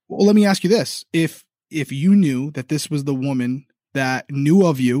about. Well, let me ask you this. If you knew that this was the woman that knew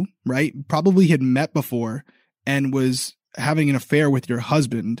of you, right, probably had met before and was having an affair with your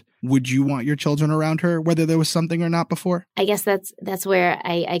husband, would you want your children around her, whether there was something or not before? I guess that's where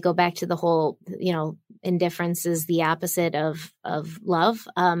I go back to the whole, indifference is the opposite of love.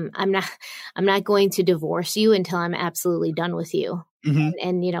 I'm not going to divorce you until I'm absolutely done with you. Mm-hmm.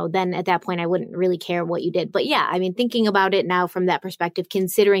 And then at that point, I wouldn't really care what you did. But yeah, I mean, thinking about it now from that perspective,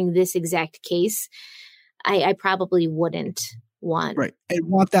 considering this exact case, I probably wouldn't want. Right. And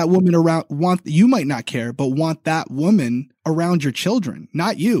want that woman around, you might not care, but want that woman around your children,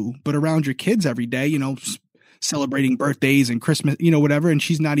 not you, but around your kids every day, celebrating birthdays and Christmas, whatever. And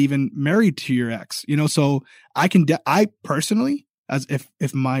she's not even married to your ex, so I personally, as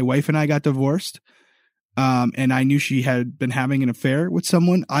if my wife and I got divorced, and I knew she had been having an affair with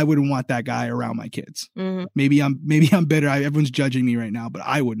someone, I wouldn't want that guy around my kids. Mm-hmm. Maybe I'm bitter. Everyone's judging me right now, but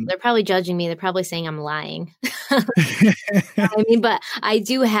I wouldn't. They're probably judging me. They're probably saying I'm lying. But I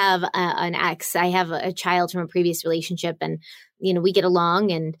do have an ex. I have a child from a previous relationship, and we get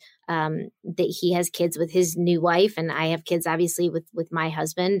along, and that he has kids with his new wife, and I have kids obviously with my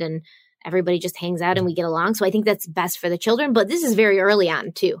husband, and everybody just hangs out and we get along. So I think that's best for the children. But this is very early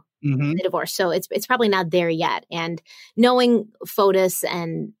on too. Mm-hmm. The divorce. So it's probably not there yet. And knowing Fotis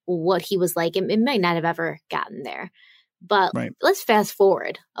and what he was like, it might not have ever gotten there. But right. Let's fast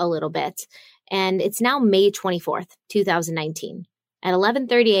forward a little bit. And it's now May 24th, 2019. At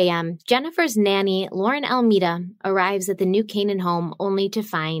 11:30 a.m., Jennifer's nanny, Lauren Almeida, arrives at the New Canaan home only to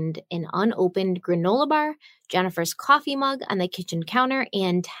find an unopened granola bar, Jennifer's coffee mug on the kitchen counter,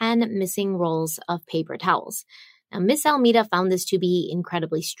 and 10 missing rolls of paper towels. Now, Miss Almeida found this to be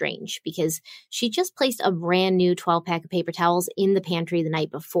incredibly strange because she just placed a brand new 12-pack of paper towels in the pantry the night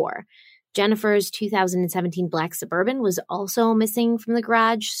before. Jennifer's 2017 black Suburban was also missing from the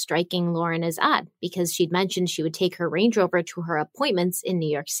garage, striking Lauren as odd because she'd mentioned she would take her Range Rover to her appointments in New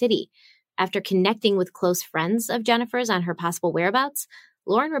York City. After connecting with close friends of Jennifer's on her possible whereabouts,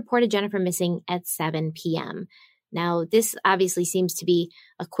 Lauren reported Jennifer missing at 7 p.m. Now, this obviously seems to be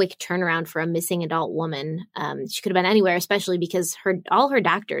a quick turnaround for a missing adult woman. She could have been anywhere, especially because all her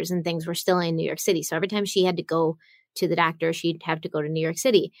doctors and things were still in New York City. So every time she had to go to the doctor, she'd have to go to New York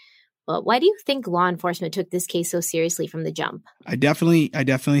City. But why do you think law enforcement took this case so seriously from the jump? I definitely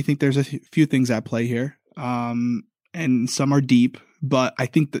think there's a few things at play here. And some are deep, but I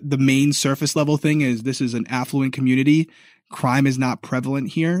think the main surface level thing is this is an affluent community. Crime is not prevalent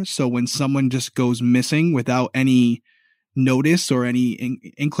here. So when someone just goes missing without any notice or any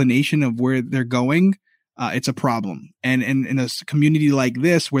inclination of where they're going, it's a problem. And in a community like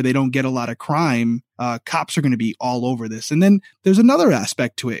this where they don't get a lot of crime, cops are going to be all over this. And then there's another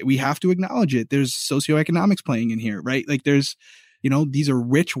aspect to it. We have to acknowledge it. There's socioeconomics playing in here, right? Like there's, these are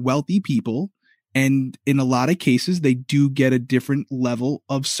rich, wealthy people. And in a lot of cases, they do get a different level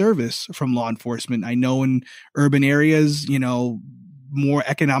of service from law enforcement. I know in urban areas, more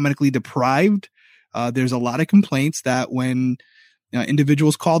economically deprived, there's a lot of complaints that when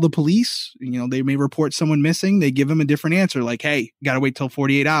individuals call the police, they may report someone missing. They give them a different answer like, hey, got to wait till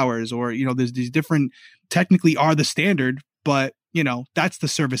 48 hours. Or, there's these different technically are the standard, but, that's the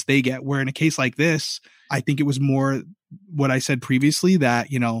service they get. Where in a case like this, I think it was more what I said previously that,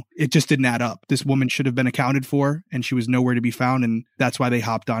 it just didn't add up. This woman should have been accounted for and she was nowhere to be found. And that's why they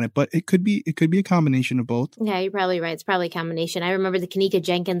hopped on it. But it could be a combination of both. Yeah, you're probably right. It's probably a combination. I remember the Kanika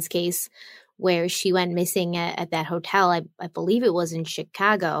Jenkins case where she went missing at that hotel. I believe it was in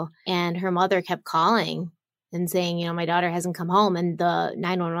Chicago. And her mother kept calling and saying, my daughter hasn't come home. And the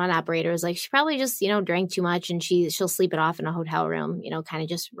 911 operator was like, she probably just, drank too much and she'll sleep it off in a hotel room, kind of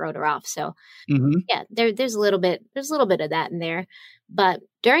just wrote her off. So yeah, there's a little bit of that in there. But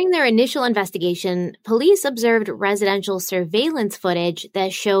during their initial investigation, police observed residential surveillance footage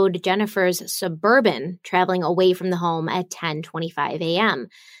that showed Jennifer's Suburban traveling away from the home at 10:25 a.m.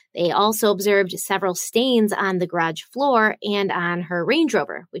 They also observed several stains on the garage floor and on her Range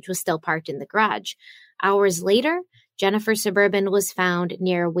Rover, which was still parked in the garage. Hours later, Jennifer's Suburban was found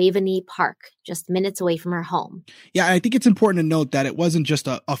near Waveney Park, just minutes away from her home. Yeah, I think it's important to note that it wasn't just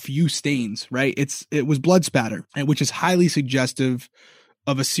a few stains, right? It was blood spatter, which is highly suggestive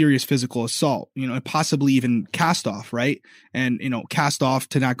of a serious physical assault, and possibly even cast off, right? And, cast off,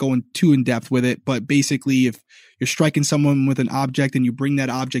 to not go too in depth with it, but basically if you're striking someone with an object and you bring that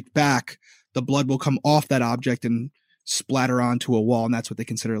object back, the blood will come off that object and splatter onto a wall, and that's what they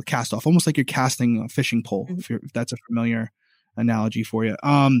consider a cast off, almost like you're casting a fishing pole, if that's a familiar analogy for you.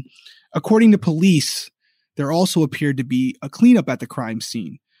 According to police, there also appeared to be a cleanup at the crime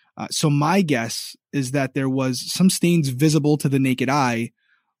scene. So my guess is that there was some stains visible to the naked eye,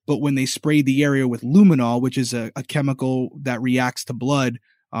 but when they sprayed the area with luminol, which is a chemical that reacts to blood,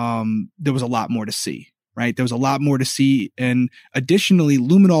 there was a lot more to see. right? There was a lot more to see. And additionally,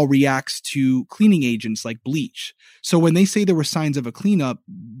 luminol reacts to cleaning agents like bleach. So when they say there were signs of a cleanup,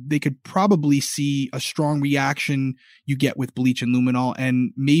 they could probably see a strong reaction you get with bleach and luminol,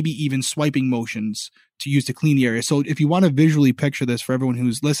 and maybe even swiping motions to use to clean the area. So if you want to visually picture this for everyone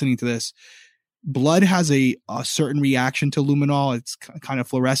who's listening to this, blood has a certain reaction to luminol. It's kind of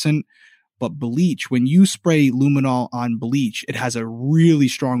fluorescent. But bleach, when you spray luminol on bleach, it has a really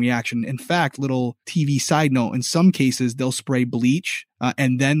strong reaction. In fact, little TV side note, in some cases, they'll spray bleach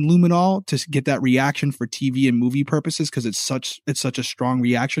and then luminol to get that reaction for TV and movie purposes because it's such a strong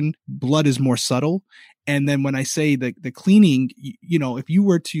reaction. Blood is more subtle. And then when I say the cleaning, if you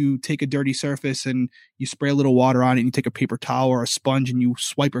were to take a dirty surface and you spray a little water on it and you take a paper towel or a sponge and you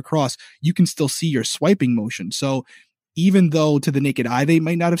swipe across, you can still see your swiping motion. So even though to the naked eye, they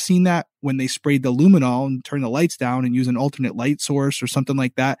might not have seen that when they sprayed the luminol and turned the lights down and use an alternate light source or something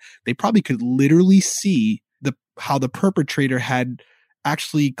like that, they probably could literally see how the perpetrator had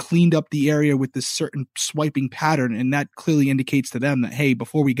actually cleaned up the area with this certain swiping pattern. And that clearly indicates to them that, hey,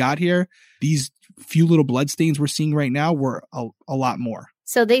 before we got here, these few little blood stains we're seeing right now were a lot more.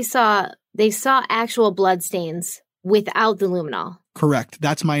 So they saw actual blood stains without the luminol. Correct.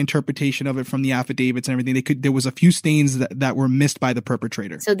 That's my interpretation of it from the affidavits and everything. There was a few stains that were missed by the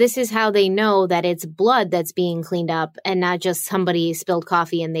perpetrator. So this is how they know that it's blood that's being cleaned up and not just somebody spilled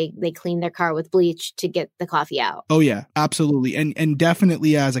coffee and they cleaned their car with bleach to get the coffee out. Oh yeah, absolutely. And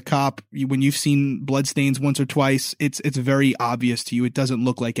definitely as a cop, when you've seen blood stains once or twice, it's very obvious to you. It doesn't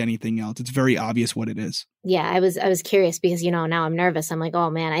look like anything else. It's very obvious what it is. Yeah, I was curious because, now I'm nervous. I'm like,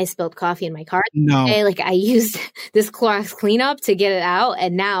 oh man, I spilled coffee in my car. No. Okay, like I used this Clorox cleanup to get it out.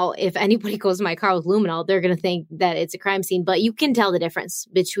 And now if anybody goes to my car with luminol, they're going to think that it's a crime scene. But you can tell the difference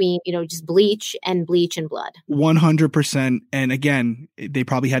between, just bleach and blood. 100%. And again, they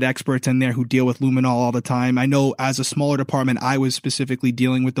probably had experts in there who deal with luminol all the time. I know as a smaller department, I was specifically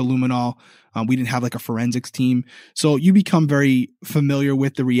dealing with the luminol. We didn't have like a forensics team. So you become very familiar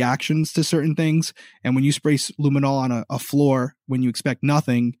with the reactions to certain things. And when you spray luminol on a floor, when you expect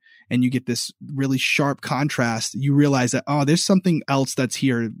nothing, and you get this really sharp contrast, you realize that, there's something else that's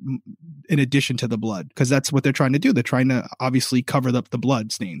here in addition to the blood, because that's what they're trying to do. They're trying to obviously cover up the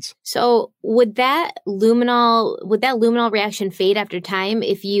blood stains. So would that luminol reaction fade after time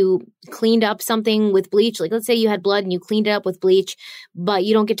if you cleaned up something with bleach? Like let's say you had blood and you cleaned it up with bleach, but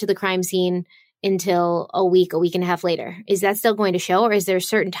you don't get to the crime scene until a week and a half later. Is that still going to show, or is there a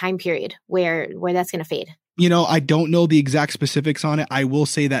certain time period where that's going to fade? I don't know the exact specifics on it. I will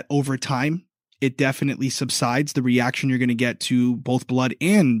say that over time, it definitely subsides the reaction you're going to get to both blood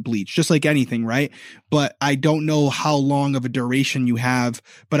and bleach, just like anything, right? But I don't know how long of a duration you have,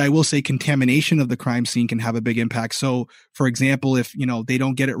 but I will say contamination of the crime scene can have a big impact. So for example, if, they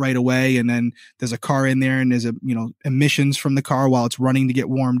don't get it right away and then there's a car in there and there's emissions from the car while it's running to get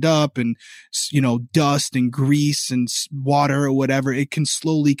warmed up and, dust and grease and water or whatever, it can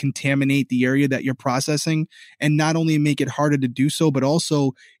slowly contaminate the area that you're processing and not only make it harder to do so, but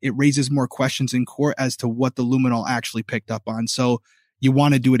also it raises more questions in court as to what the luminol actually picked up on. So you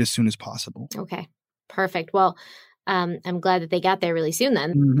want to do it as soon as possible. Okay, perfect. Well, I'm glad that they got there really soon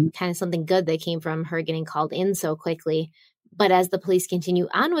then. Mm-hmm. Kind of something good that came from her getting called in so quickly. But as the police continue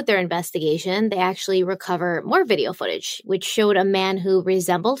on with their investigation, they actually recover more video footage, which showed a man who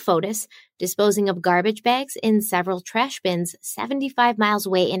resembled Fotis disposing of garbage bags in several trash bins 75 miles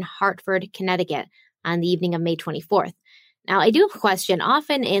away in Hartford, Connecticut on the evening of May 24th. Now, I do have a question.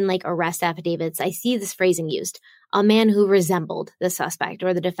 Often in arrest affidavits, I see this phrasing used, a man who resembled the suspect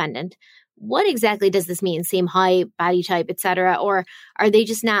or the defendant. What exactly does this mean? Same height, body type, etc.? Or are they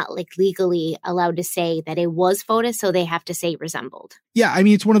just not legally allowed to say that it was Fotis, so they have to say resembled? Yeah, I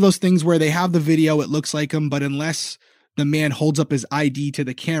mean, it's one of those things where they have the video, it looks like him, but unless the man holds up his ID to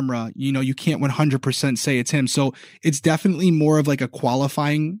the camera, you can't 100% say it's him. So it's definitely more of like a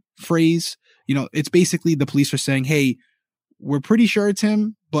qualifying phrase. It's basically the police are saying, hey, we're pretty sure it's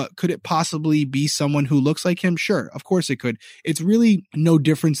him, but could it possibly be someone who looks like him? Sure, of course it could. It's really no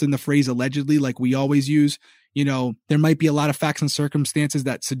difference than the phrase allegedly, like we always use. There might be a lot of facts and circumstances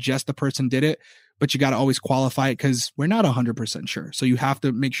that suggest the person did it, but you got to always qualify it because we're not 100% sure. So you have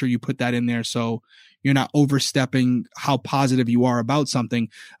to make sure you put that in there so you're not overstepping how positive you are about something.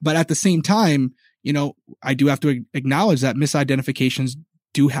 But at the same time, I do have to acknowledge that misidentifications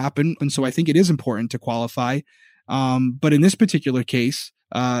do happen. And so I think it is important to qualify. But in this particular case,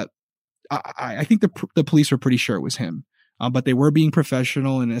 I think the police were pretty sure it was him, but they were being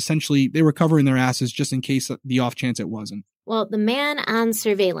professional and essentially they were covering their asses just in case the off chance it wasn't. Well, the man on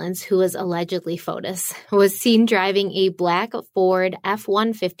surveillance who was allegedly Fotis was seen driving a black Ford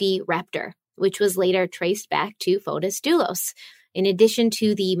F-150 Raptor which was later traced back to Fotis Dulos. In addition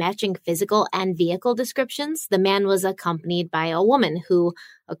to the matching physical and vehicle descriptions, the man was accompanied by a woman who,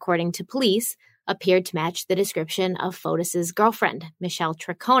 according to police, appeared to match the description of Fotis's girlfriend, Michelle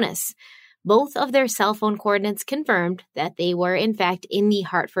Triconis. Both of their cell phone coordinates confirmed that they were, in fact, in the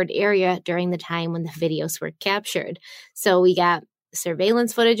Hartford area during the time when the videos were captured. So we got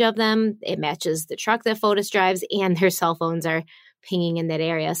surveillance footage of them. It matches the truck that Fotis drives, and their cell phones are pinging in that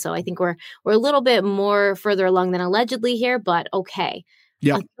area. So I think we're a little bit more further along than allegedly here, but okay.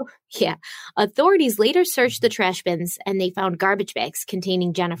 Yep. Yeah. Authorities later searched the trash bins and they found garbage bags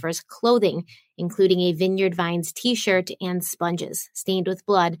containing Jennifer's clothing, including a Vineyard Vines t-shirt and sponges stained with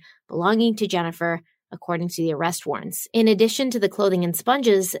blood belonging to Jennifer, according to the arrest warrants. In addition to the clothing and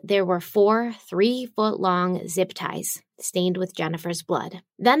sponges, there were 4 3-foot-long zip ties stained with Jennifer's blood.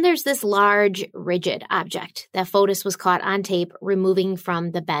 Then there's this large, rigid object that Fotis was caught on tape removing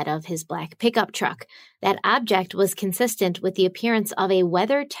from the bed of his black pickup truck. That object was consistent with the appearance of a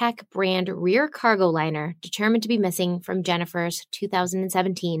WeatherTech brand rear cargo liner determined to be missing from Jennifer's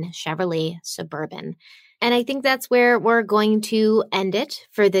 2017 Chevrolet Suburban. And I think that's where we're going to end it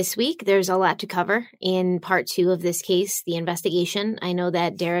for this week. There's a lot to cover in part 2 of this case, the investigation. I know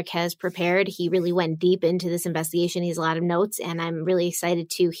that Derek has prepared. He really went deep into this investigation. He has a lot of notes, and I'm really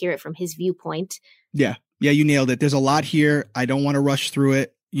excited to hear it from his viewpoint. Yeah, you nailed it. There's a lot here. I don't want to rush through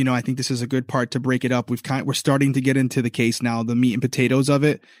it. You know, I think this is a good part to break it up. We're starting to get into the case now, the meat and potatoes of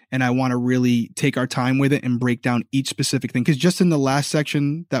it. And I want to really take our time with it and break down each specific thing. Because just in the last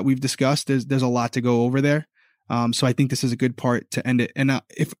section that we've discussed, there's a lot to go over there. So I think this is a good part to end it. And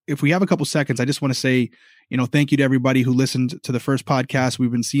if we have a couple seconds, I just want to say, you know, thank you to everybody who listened to the first podcast.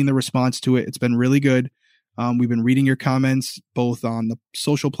 We've been seeing the response to it. It's been really good. We've been reading your comments both on the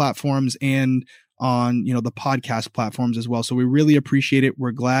social platforms and on, you know, the podcast platforms as well. So we really appreciate it. We're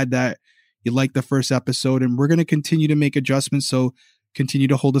glad that you liked the first episode, and we're going to continue to make adjustments. So continue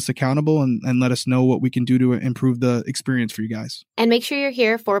to hold us accountable and let us know what we can do to improve the experience for you guys. And make sure you're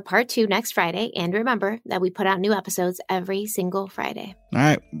here for part 2 next Friday. And remember that we put out new episodes every single Friday. All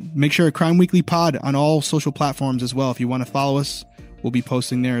right. Make sure Crime Weekly Pod on all social platforms as well. If you want to follow us, we'll be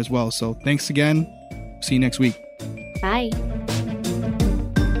posting there as well. So thanks again. See you next week. Bye.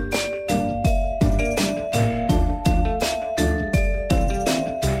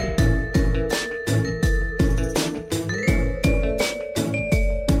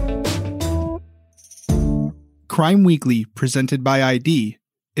 Crime Weekly, presented by ID,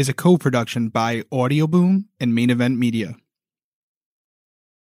 is a co-production by Audioboom and Main Event Media.